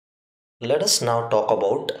Let us now talk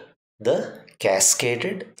about the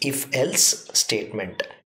cascaded if-else statement.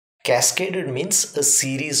 Cascaded means a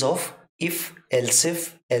series of if-else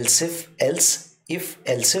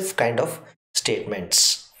if kind of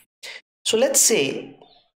statements. So let's say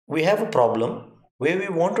we have a problem where we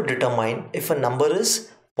want to determine if a number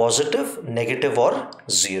is positive, negative or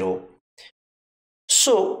zero.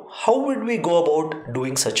 So how would we go about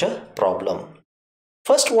doing such a problem?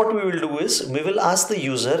 First, what we will do is we will ask the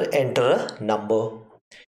user enter a number.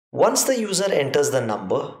 Once the user enters the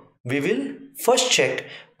number, we will first check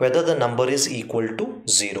whether the number is equal to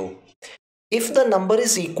 0. If the number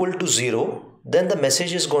is equal to 0, then the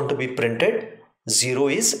message is going to be printed 0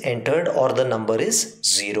 is entered or the number is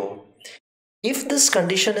 0. If this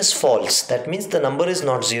condition is false, that means the number is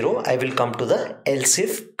not 0, I will come to the else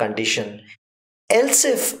if condition. Else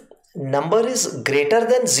if number is greater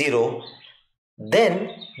than 0, then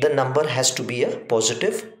the number has to be a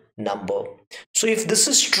positive number. So if this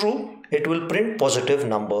is true, it will print positive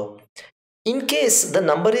number. In case the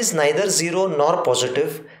number is neither 0 nor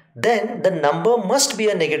positive, then the number must be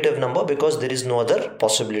a negative number because there is no other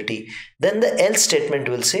possibility. Then the else statement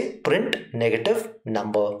will say print negative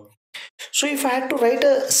number. So if I had to write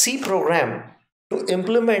a C program to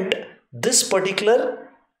implement this particular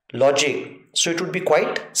logic, so it would be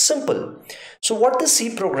quite simple. So what the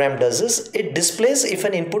C program does is it displays if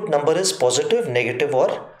an input number is positive, negative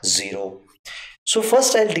or 0. So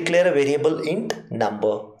first I'll declare a variable int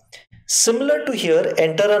number. Similar to here,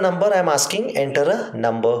 enter a number, I am asking enter a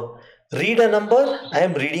number. Read a number, I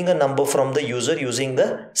am reading a number from the user using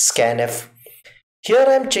the scanf. Here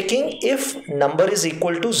I am checking if number is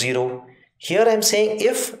equal to 0. Here I am saying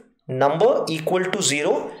if number equal to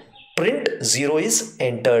 0, print 0 is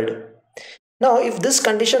entered. Now if this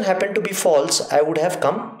condition happened to be false, I would have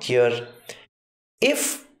come here.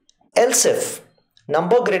 If else if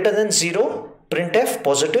number greater than 0, printf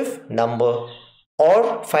positive number,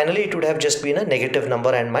 or finally it would have just been a negative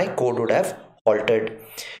number and my code would have halted.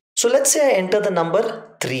 So let's say I enter the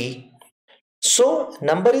number 3. So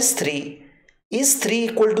number is 3. Is 3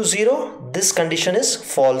 equal to 0? This condition is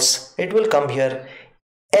false. It will come here.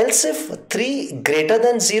 Else if 3 greater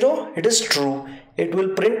than 0, it is true. It will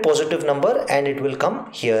print positive number and it will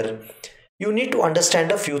come here. You need to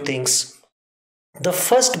understand a few things. The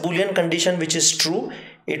first Boolean condition which is true,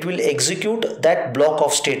 it will execute that block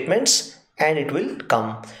of statements and it will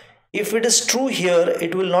come. If it is true here,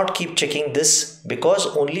 it will not keep checking this because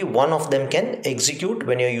only one of them can execute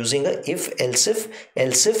when you're using a if, else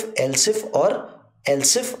if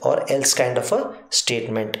or else kind of a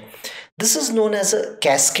statement. This is known as a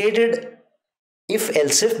cascaded if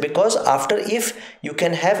else if because after if you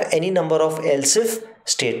can have any number of else if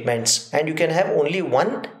statements and you can have only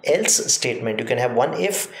one else statement. You can have one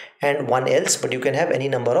if and one else, but you can have any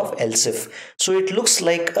number of else if. So it looks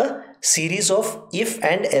like a series of if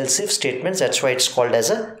and else if statements. That's why it's called as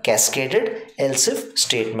a cascaded else if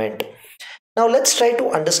statement. Now let's try to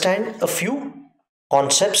understand a few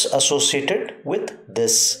concepts associated with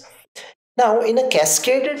this. Now in a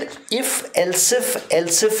cascaded if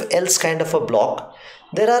else kind of a block,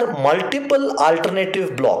 there are multiple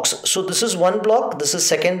alternative blocks. So this is one block, this is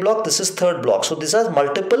second block, this is third block. So these are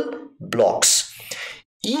multiple blocks.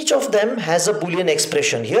 Each of them has a Boolean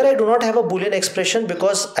expression. Here I do not have a Boolean expression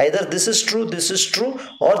because either this is true,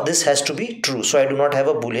 or this has to be true. So I do not have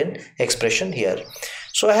a Boolean expression here.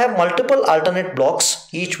 So I have multiple alternate blocks,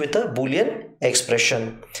 each with a Boolean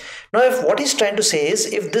expression. Now if what he's trying to say is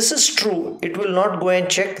if this is true, it will not go and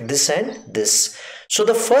check this and this. So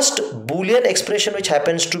the first Boolean expression which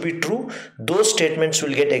happens to be true, those statements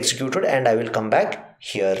will get executed and I will come back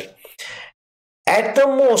here. At the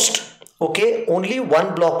most, okay, only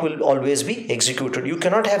one block will always be executed. You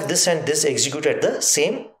cannot have this and this execute at the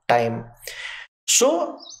same time.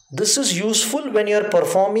 So this is useful when you are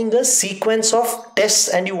performing a sequence of tests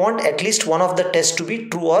and you want at least one of the tests to be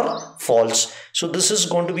true or false. So this is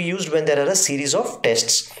going to be used when there are a series of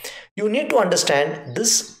tests. You need to understand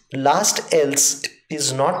this last else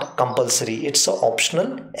is not compulsory. It's an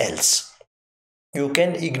optional else. You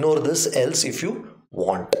can ignore this else if you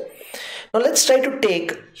want. Now let's try to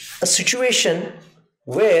take a situation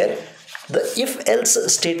where the if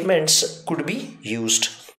else statements could be used.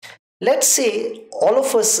 Let's say all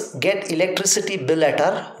of us get electricity bill at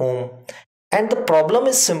our home and the problem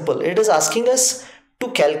is simple. It is asking us to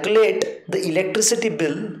calculate the electricity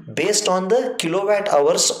bill based on the kilowatt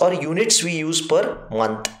hours or units we use per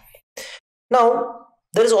month. Now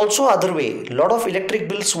there is also other way. A lot of electric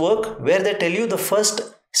bills work where they tell you the first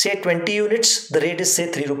say 20 units, the rate is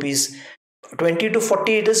say 3 rupees. 20 to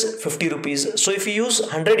 40 it is 50 rupees. So if you use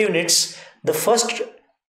 100 units, the first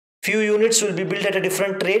Few units will be built at a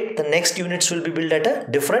different rate, the next units will be built at a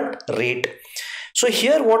different rate. So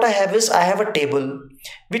here what I have is, I have a table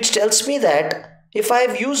which tells me that if I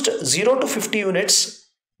have used 0 to 50 units,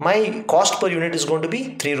 my cost per unit is going to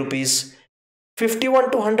be 3 rupees.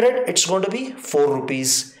 51 to 100, it's going to be 4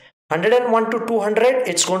 rupees. 101 to 200,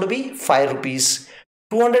 it's going to be 5 rupees.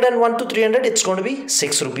 201 to 300, it's going to be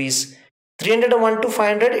 6 rupees. 301 to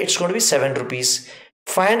 500, it's going to be 7 rupees.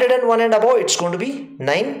 501 and above, it's going to be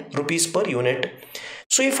 9 rupees per unit.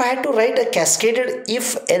 So if I had to write a cascaded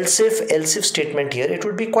if else if statement here, it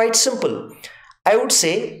would be quite simple. I would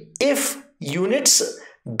say if units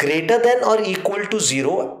greater than or equal to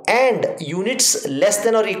 0 and units less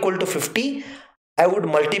than or equal to 50, I would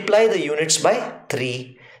multiply the units by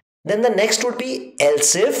 3. Then the next would be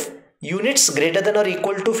else if units greater than or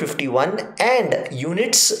equal to 51 and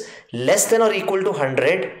units less than or equal to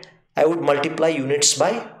 100, I would multiply units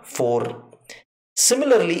by 4.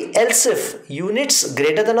 Similarly, else if units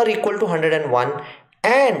greater than or equal to 101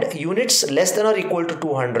 and units less than or equal to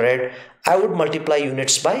 200, I would multiply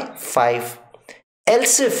units by 5.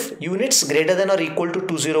 Else if units greater than or equal to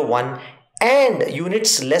 201 and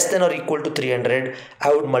units less than or equal to 300,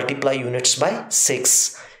 I would multiply units by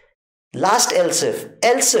 6. Last else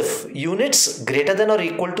if units greater than or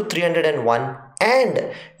equal to 301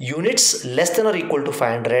 and units less than or equal to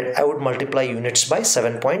 500, I would multiply units by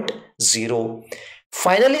 7.0.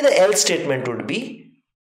 Finally, the else statement would be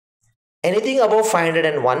anything above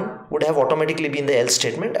 501 would have automatically been the else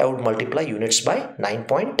statement. I would multiply units by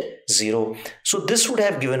 9.0. So this would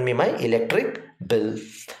have given me my electric bill.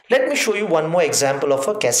 Let me show you one more example of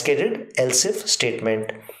a cascaded else if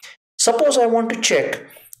statement. Suppose I want to check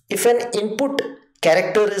if an input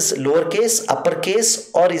character is lowercase,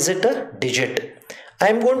 uppercase, or is it a digit. I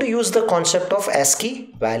am going to use the concept of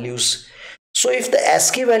ASCII values. So if the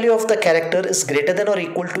ASCII value of the character is greater than or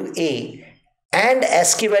equal to A and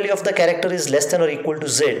ASCII value of the character is less than or equal to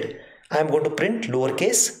Z, I am going to print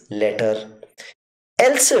lowercase letter.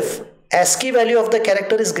 Else if ASCII value of the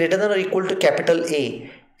character is greater than or equal to capital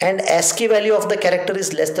A and ASCII value of the character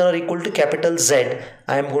is less than or equal to capital Z,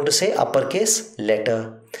 I am going to say uppercase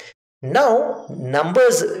letter. Now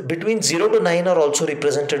numbers between 0 to 9 are also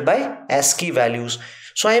represented by ASCII values.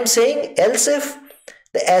 So I am saying else if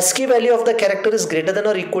the ASCII value of the character is greater than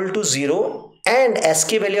or equal to 0 and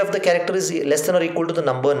ASCII value of the character is less than or equal to the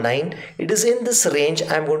number 9, it is in this range.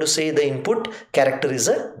 I am going to say the input character is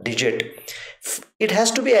a digit. It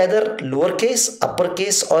has to be either lowercase,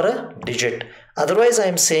 uppercase, or a digit. Otherwise, I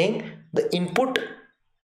am saying the input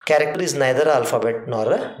character is neither alphabet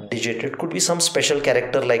nor a digit. It could be some special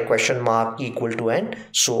character like question mark, equal to, and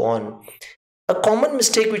so on. A common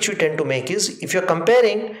mistake which we tend to make is if you're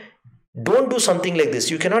comparing, don't do something like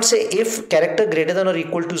this. You cannot say if character greater than or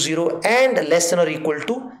equal to 0 and less than or equal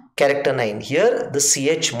to character 9. Here the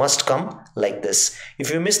CH must come like this.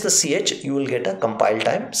 If you miss the CH, you will get a compile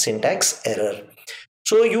time syntax error.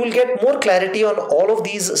 So you will get more clarity on all of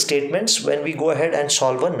these statements when we go ahead and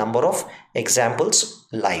solve a number of examples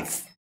live.